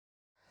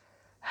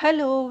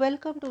Hello,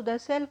 welcome to the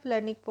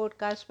Self-Learning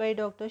Podcast by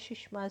Dr.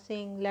 Sushma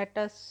Singh. Let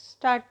us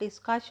start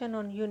discussion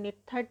on Unit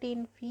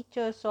 13,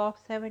 Features of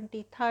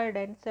 73rd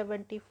and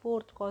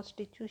 74th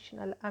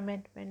Constitutional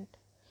Amendment.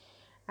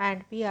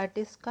 And we are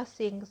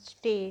discussing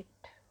state.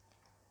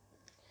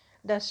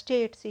 The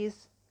states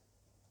is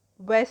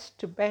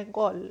West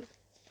Bengal.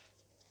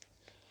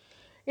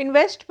 In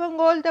West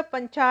Bengal, the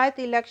Panchayat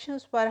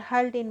elections were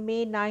held in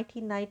May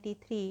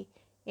 1993,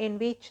 in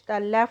which the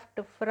left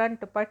front,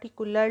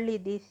 particularly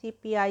the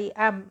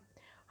CPIM,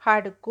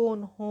 had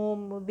gone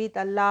home with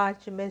a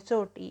large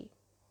majority.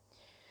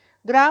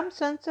 Gram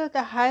Sansad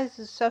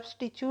has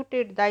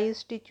substituted the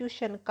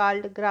institution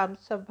called Gram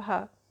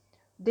Sabha.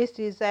 This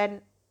is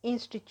an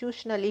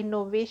institutional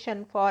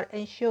innovation for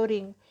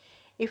ensuring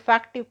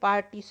effective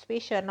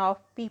participation of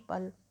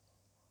people.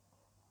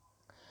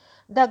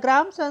 The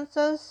Gram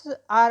Sansads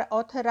are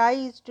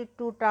authorized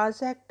to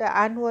transact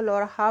annual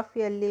or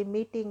half-yearly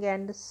meeting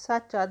and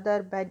such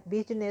other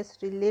business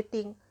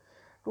relating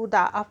to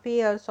the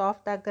affairs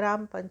of the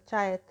Gram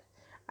Panchayat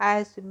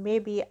as may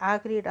be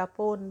agreed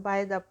upon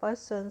by the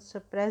persons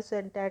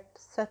present at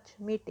such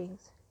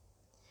meetings.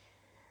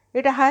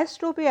 It has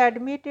to be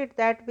admitted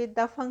that with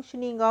the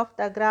functioning of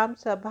the Gram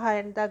Sabha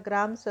and the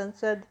Gram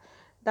Sansad,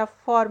 the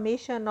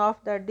formation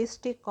of the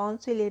district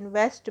council in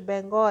West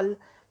Bengal,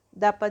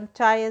 the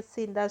panchayats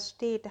in the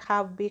state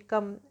have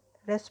become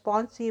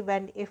responsive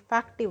and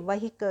effective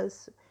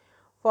vehicles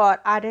for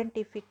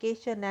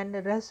identification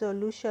and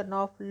resolution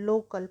of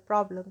local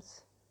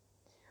problems,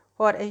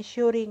 for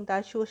ensuring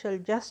the social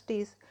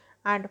justice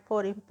and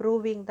for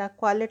improving the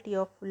quality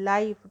of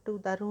life to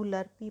the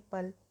rural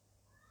people.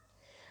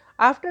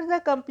 After the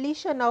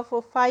completion of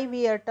a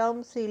 5-year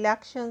terms,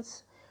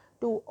 elections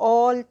to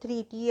all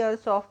 3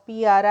 tiers of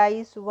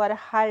PRIs were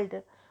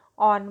held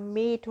on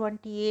May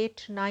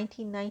 28,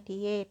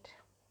 1998.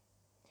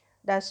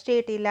 The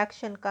State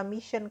Election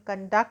Commission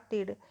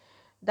conducted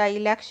the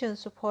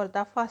elections for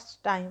the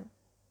first time.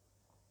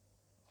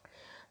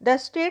 The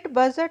state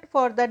budget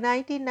for the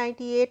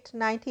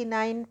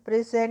 1998-99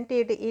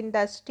 presented in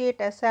the State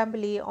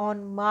Assembly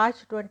on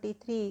March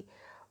 23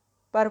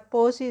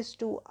 purposes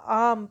to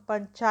arm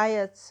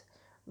panchayats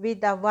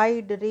with a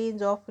wide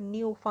range of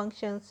new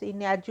functions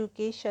in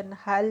education,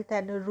 health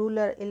and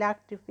rural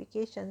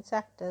electrification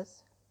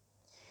sectors.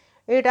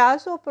 It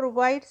also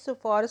provides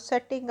for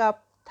setting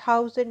up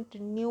 1,000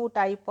 new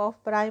type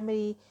of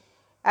primary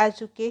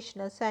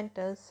educational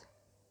centers,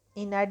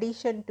 in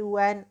addition to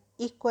an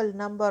equal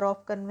number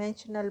of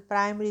conventional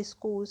primary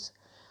schools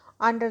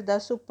under the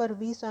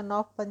supervision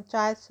of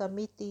panchayat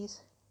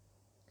samitis.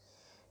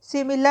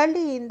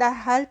 Similarly, in the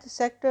health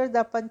sector,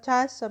 the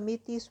panchayat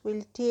samitis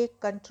will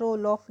take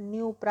control of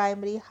new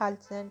primary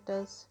health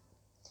centers.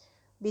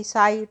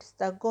 Besides,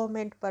 the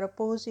government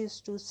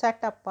proposes to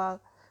set up a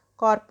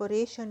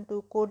corporation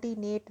to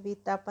coordinate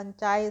with the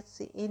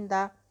panchayats in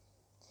the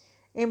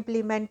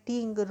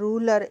implementing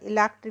rural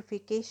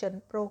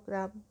electrification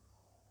program.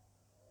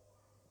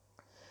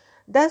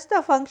 Thus,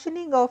 the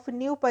functioning of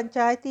new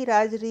Panchayati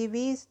Raj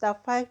reveals the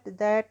fact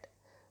that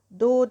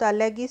though the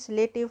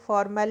legislative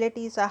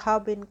formalities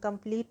have been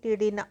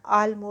completed in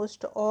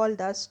almost all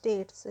the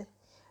states,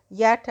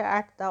 yet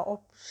at the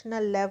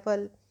optional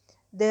level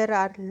there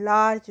are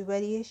large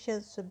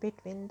variations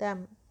between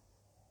them.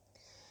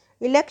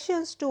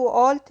 Elections to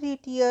all 3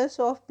 tiers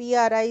of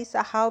PRIs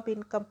have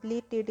been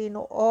completed in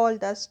all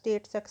the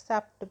states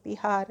except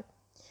Bihar,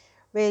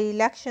 where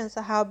elections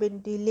have been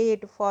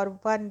delayed for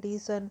one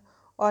reason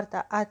or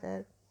the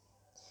other.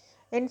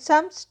 In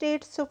some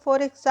states,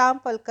 for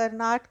example,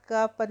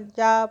 Karnataka,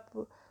 Punjab,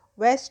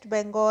 West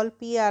Bengal,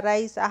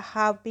 PRIs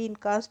have been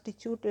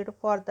constituted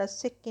for the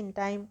second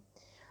time,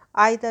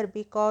 either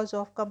because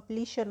of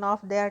completion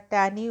of their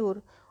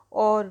tenure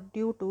or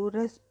due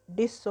to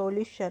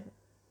dissolution.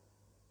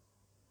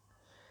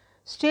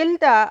 Still,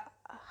 the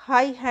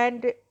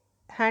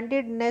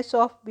high-handedness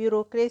of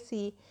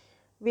bureaucracy,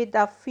 with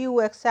a few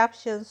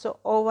exceptions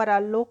over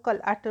a local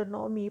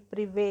autonomy,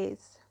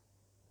 prevails.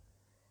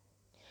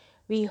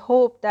 We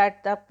hope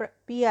that the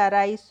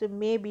PRIs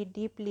may be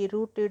deeply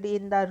rooted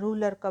in the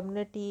rural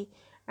community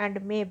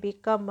and may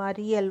become a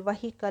real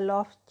vehicle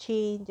of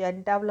change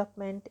and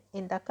development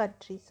in the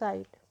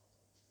countryside.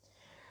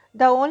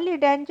 The only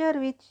danger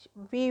which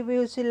we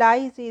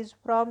visualize is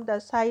from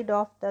the side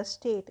of the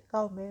state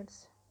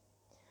governments.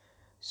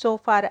 So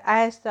far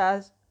as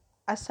the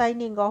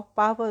assigning of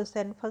powers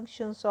and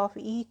functions of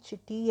each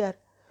tier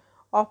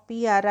of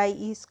PRI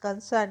is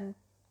concerned,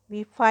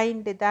 we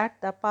find that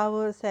the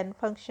powers and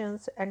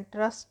functions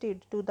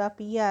entrusted to the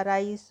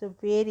PRIs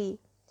vary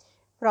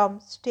from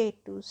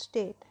state to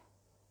state.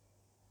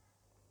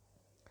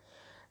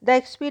 The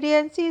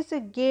experiences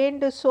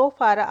gained so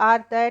far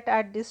are that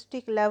at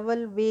district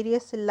level,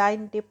 various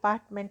line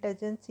department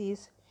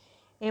agencies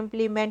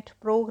implement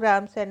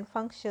programs and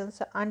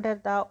functions under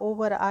the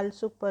overall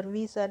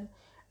supervision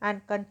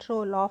and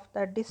control of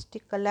the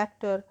district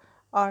collector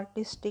or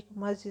district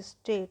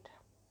magistrate,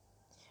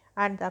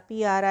 and the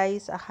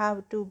PRIs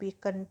have to be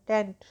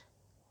content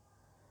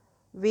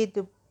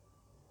with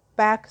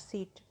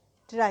backseat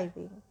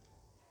driving.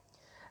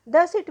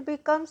 Thus, it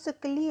becomes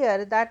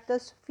clear that the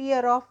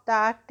sphere of the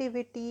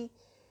activity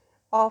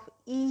of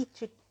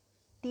each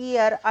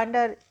tier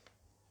under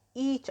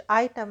each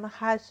item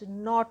has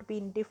not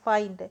been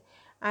defined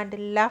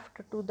and left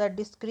to the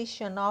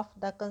discretion of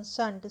the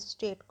concerned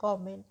state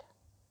government.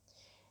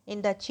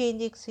 In the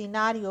changing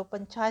scenario,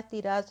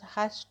 Panchayati Raj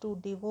has to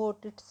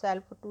devote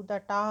itself to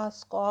the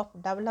task of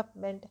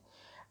development,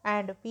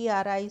 and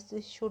PRIs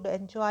should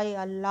enjoy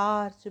a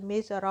large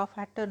measure of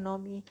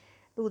autonomy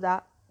to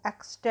the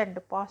extent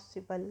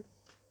possible.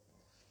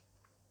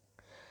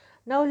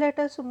 Now let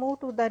us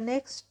move to the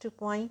next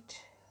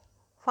point: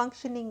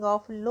 functioning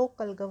of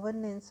local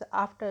governance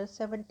after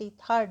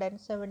 73rd and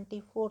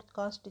 74th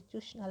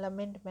constitutional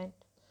amendment.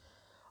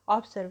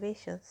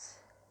 Observations.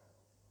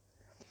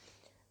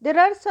 There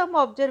are some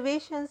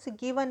observations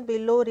given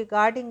below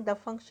regarding the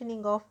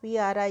functioning of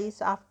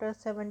PRIs after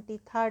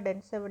 73rd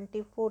and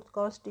 74th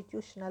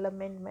constitutional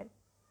amendment.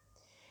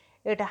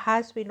 It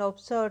has been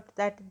observed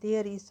that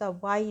there is a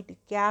wide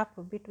gap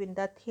between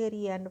the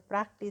theory and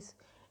practice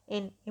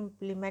in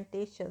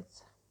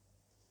implementations.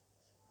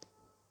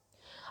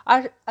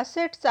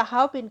 Assets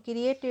have been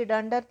created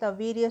under the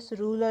various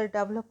rural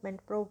development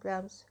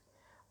programs,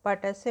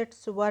 but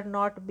assets were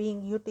not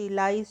being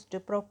utilized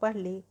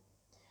properly.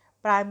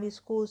 Primary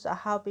schools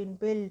have been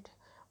built,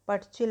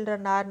 but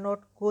children are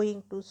not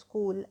going to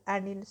school,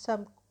 and in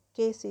some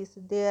cases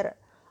there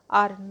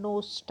are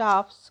no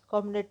staffs.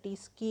 Community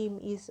scheme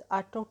is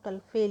a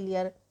total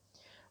failure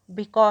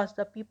because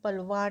the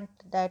people want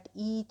that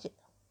each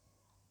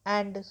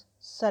and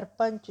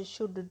sarpanch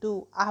should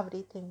do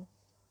everything.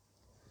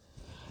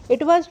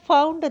 It was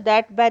found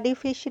that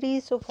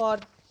beneficiaries for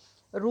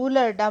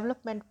rural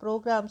development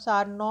programs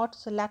are not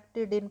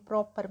selected in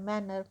proper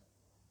manner.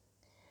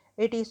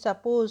 It is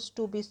supposed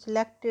to be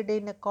selected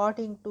in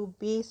according to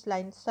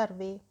baseline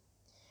survey.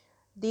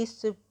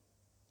 This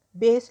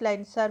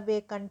baseline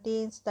survey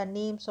contains the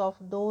names of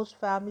those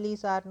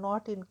families are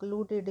not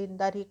included in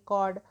the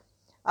record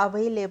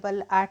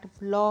available at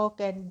block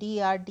and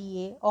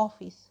DRDA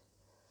office.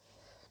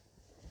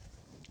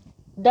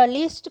 The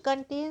list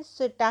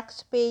contains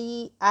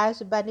taxpayee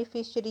as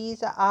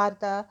beneficiaries are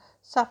the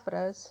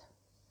sufferers.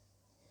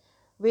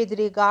 With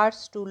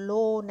regards to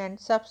loan and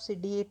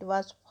subsidy, it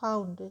was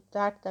found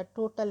that the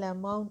total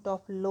amount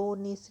of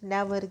loan is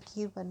never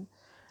given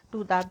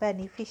to the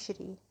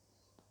beneficiary.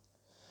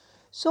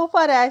 So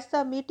far as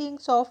the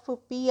meetings of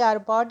PR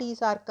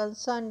bodies are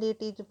concerned,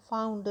 it is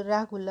found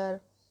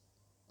regular,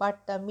 but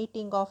the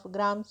meeting of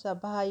Gram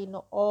Sabha in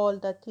all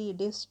the three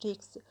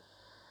districts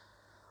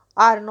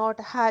are not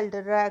held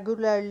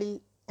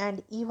regularly,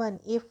 and even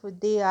if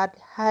they are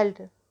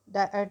held,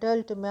 the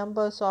adult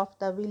members of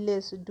the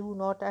village do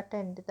not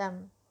attend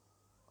them.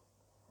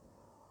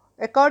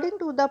 According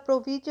to the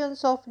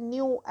provisions of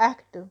new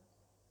Act,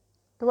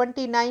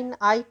 29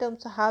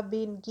 items have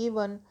been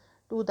given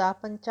to the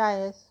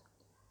panchayats,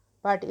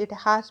 but it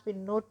has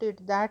been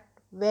noted that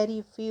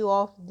very few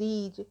of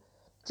these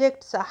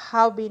projects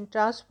have been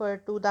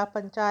transferred to the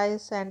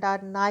panchayats and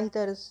are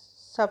neither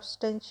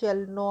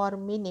substantial nor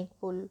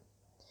meaningful.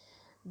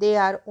 They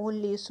are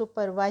only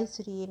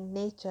supervisory in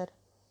nature.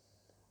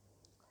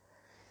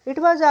 It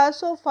was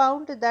also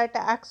found that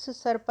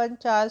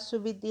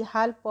ex-sarpanchs, with the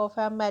help of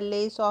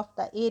MLAs of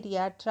the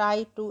area,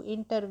 tried to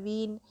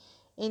intervene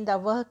in the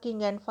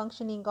working and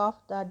functioning of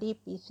the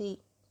DPC.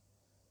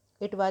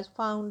 It was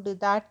found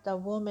that the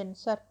women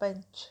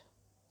sarpanch,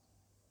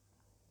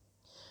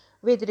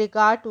 with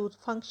regard to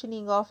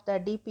functioning of the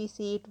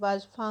DPC, it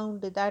was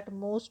found that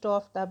most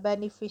of the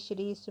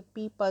beneficiaries,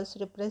 people's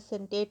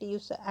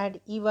representatives,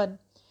 and even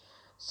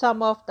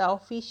some of the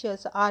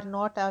officials are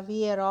not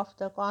aware of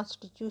the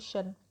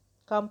constitution,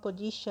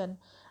 composition,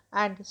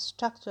 and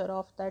structure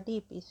of the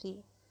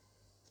DPC.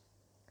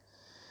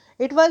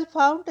 It was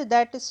found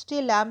that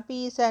still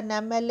MPs and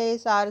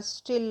MLAs are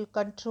still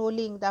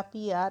controlling the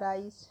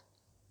PRIs.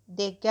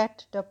 They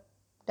get the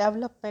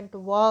development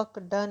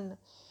work done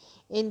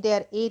in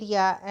their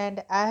area,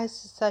 and as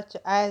such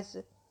as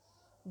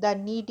the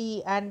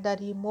needy and the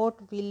remote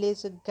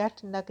village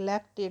get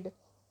neglected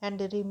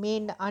and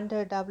remain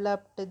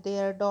underdeveloped,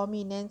 their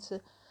dominance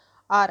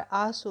are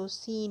also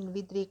seen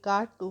with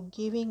regard to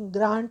giving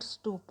grants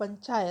to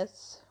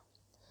panchayats.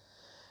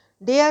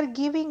 They are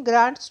giving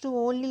grants to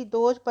only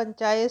those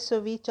panchayats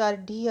which are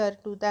dear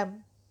to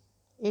them.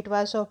 It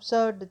was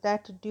observed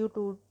that due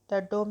to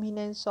the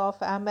dominance of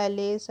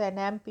MLAs and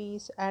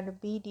MPs and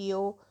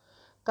BDO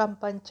come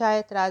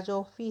Panchayat Raj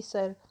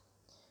officer,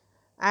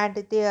 and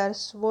their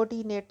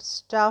subordinate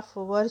staff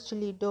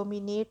virtually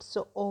dominates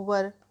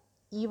over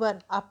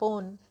even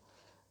upon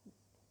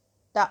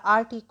the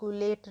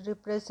articulate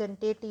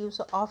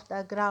representatives of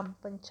the Gram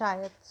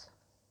Panchayats.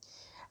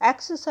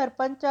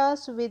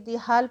 Ex-sarpanchs, with the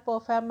help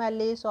of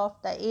MLAs of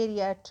the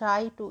area,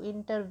 try to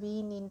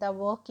intervene in the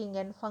working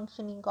and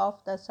functioning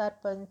of the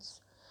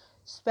sarpanch,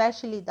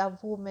 especially the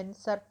women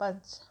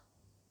sarpanch.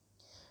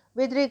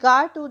 With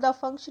regard to the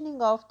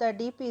functioning of the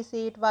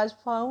DPC, it was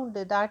found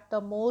that the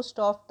most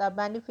of the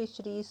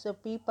beneficiaries,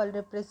 people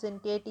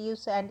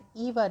representatives, and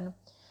even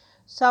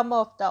some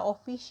of the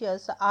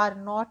officials are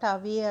not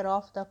aware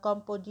of the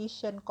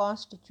composition,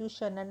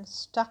 constitution, and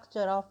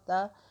structure of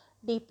the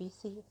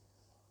DPC.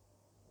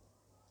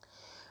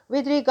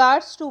 With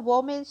regards to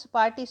women's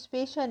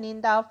participation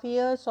in the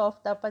affairs of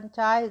the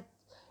panchayat,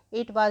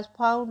 it was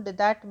found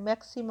that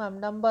maximum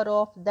number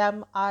of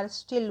them are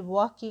still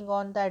working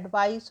on the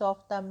advice of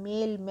the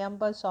male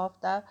members of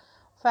the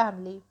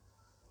family.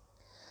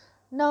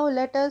 Now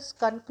let us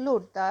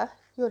conclude the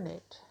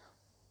unit.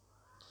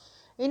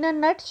 In a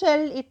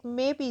nutshell, it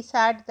may be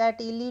said that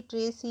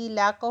illiteracy,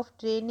 lack of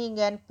training,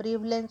 and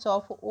prevalence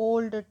of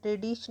old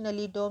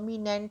traditionally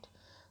dominant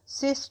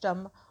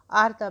system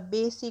are the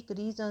basic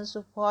reasons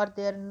for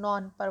their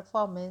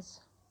non-performance.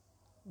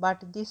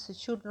 But this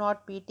should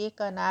not be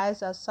taken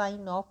as a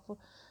sign of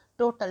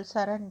total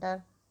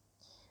surrender.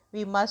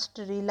 We must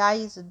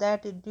realize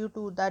that due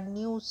to the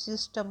new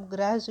system,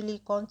 gradually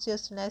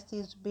consciousness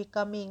is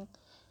becoming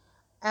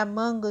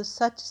among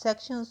such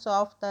sections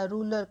of the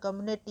rural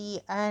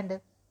community,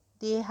 and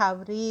they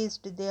have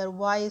raised their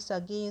voice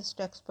against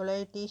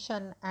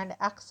exploitation and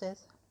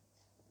access.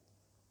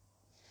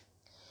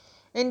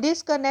 In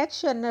this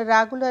connection,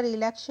 regular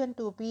election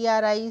to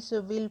PRIs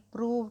will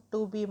prove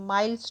to be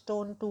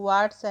milestone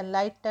towards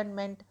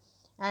enlightenment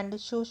and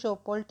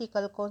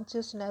socio-political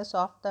consciousness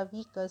of the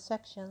weaker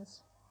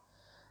sections.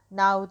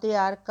 Now they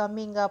are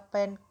coming up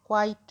and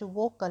quite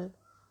vocal.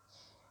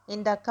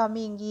 In the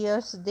coming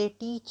years, they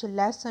teach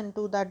lesson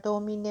to the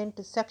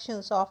dominant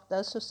sections of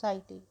the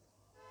society.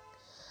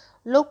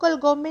 Local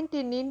government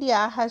in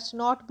India has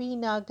not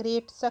been a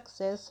great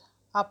success.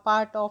 A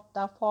part of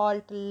the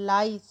fault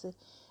lies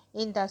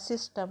in the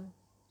system,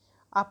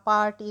 a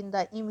part in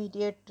the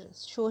immediate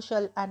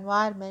social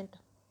environment,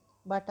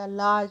 but a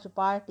large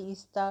part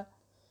is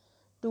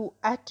to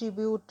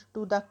attribute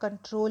to the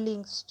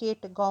controlling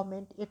state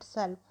government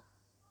itself.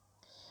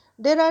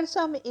 There are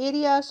some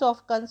areas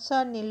of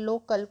concern in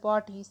local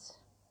bodies.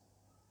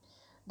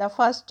 The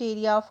first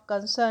area of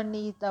concern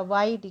is the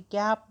wide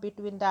gap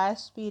between the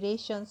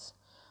aspirations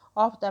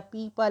of the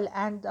people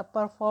and the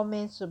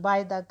performance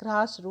by the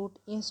grassroots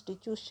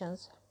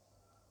institutions.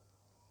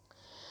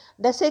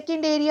 The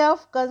second area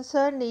of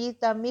concern is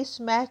the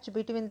mismatch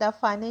between the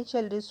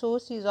financial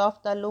resources of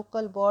the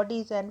local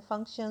bodies and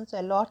functions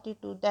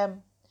allotted to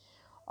them,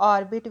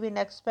 or between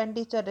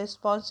expenditure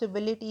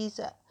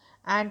responsibilities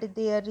and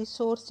their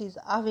resources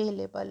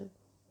available.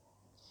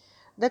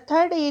 The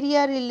third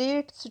area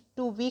relates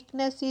to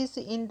weaknesses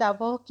in the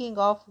working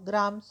of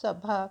Gram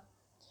Sabha.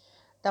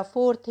 The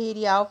fourth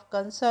area of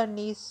concern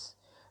is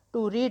to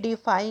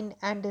redefine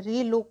and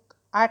relook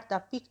at the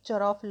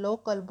picture of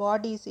local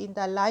bodies in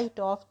the light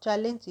of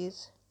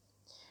challenges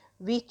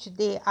which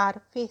they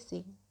are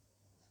facing.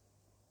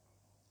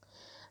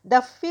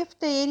 The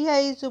fifth area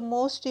is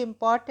most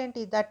important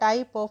is the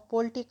type of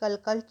political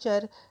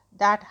culture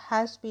that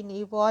has been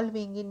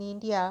evolving in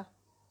India.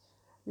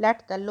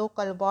 Let the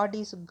local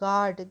bodies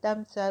guard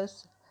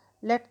themselves.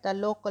 Let the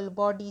local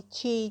body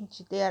change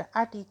their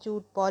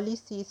attitude,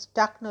 policies,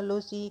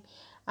 technology,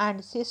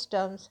 and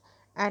systems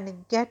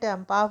and get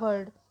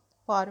empowered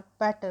for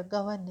better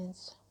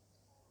governance.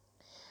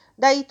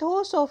 The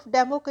ethos of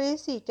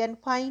democracy can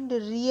find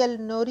real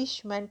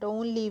nourishment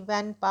only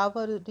when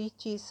power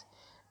reaches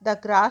the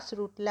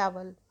grassroots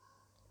level.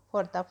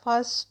 For the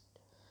first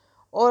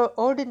or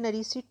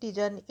ordinary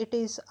citizen, it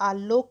is a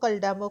local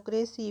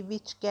democracy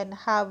which can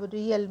have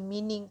real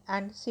meaning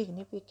and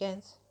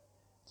significance.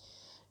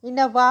 In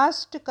a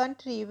vast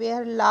country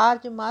where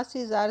large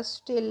masses are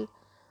still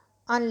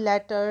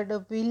unlettered,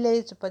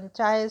 village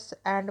panchayats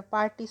and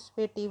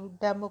participative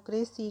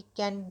democracy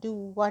can do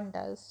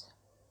wonders.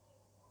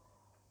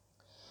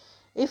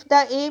 If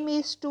the aim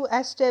is to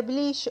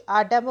establish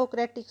a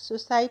democratic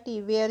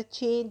society where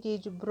change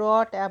is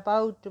brought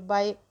about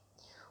by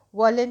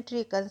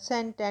voluntary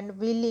consent and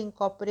willing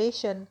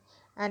cooperation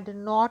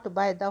and not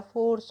by the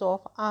force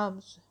of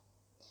arms,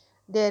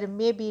 there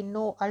may be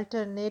no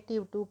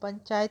alternative to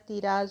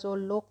Panchayati Raj or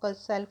local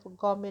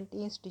self-government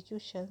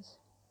institutions.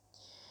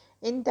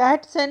 In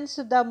that sense,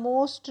 the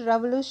most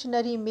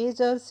revolutionary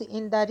measures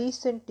in the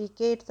recent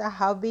decades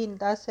have been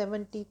the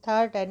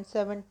 73rd and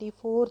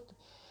 74th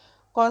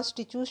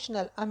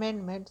constitutional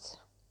amendments.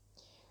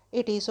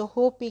 It is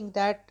hoping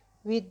that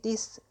with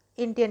this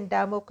Indian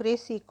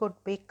democracy could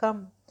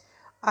become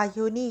a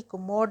unique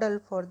model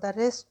for the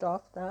rest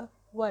of the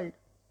world.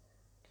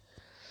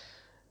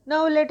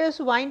 Now let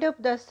us wind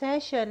up the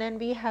session, and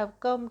we have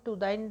come to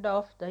the end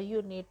of the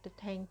unit.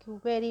 Thank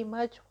you very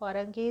much for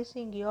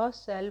engaging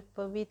yourself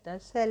with the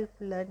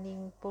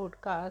self-learning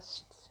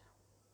podcasts.